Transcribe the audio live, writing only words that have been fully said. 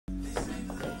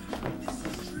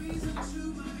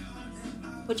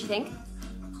What do you think?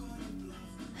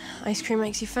 Ice cream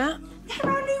makes you fat? They're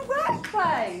our new work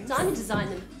clothes. Diamond designed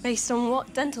them. Based on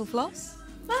what? Dental floss?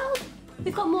 Well,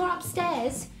 we've got more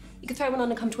upstairs. You could throw one on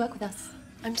and come to work with us.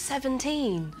 I'm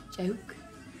 17. Joke.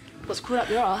 What's crawled up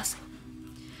your ass?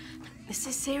 This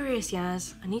is serious,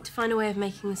 Yaz. I need to find a way of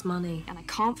making this money, and I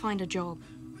can't find a job.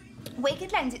 We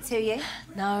could lend it to you.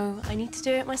 No, I need to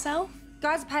do it myself.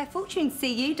 Guys pay a fortune to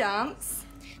see you dance.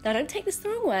 Now, don't take this the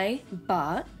wrong way,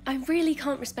 but I really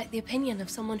can't respect the opinion of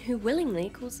someone who willingly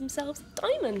calls themselves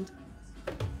Diamond.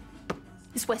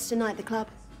 Is Western Night the club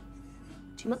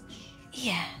too much?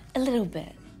 Yeah, a little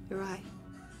bit. You're right.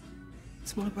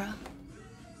 Smaller bra.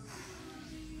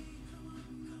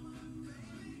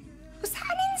 Was that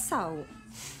an insult?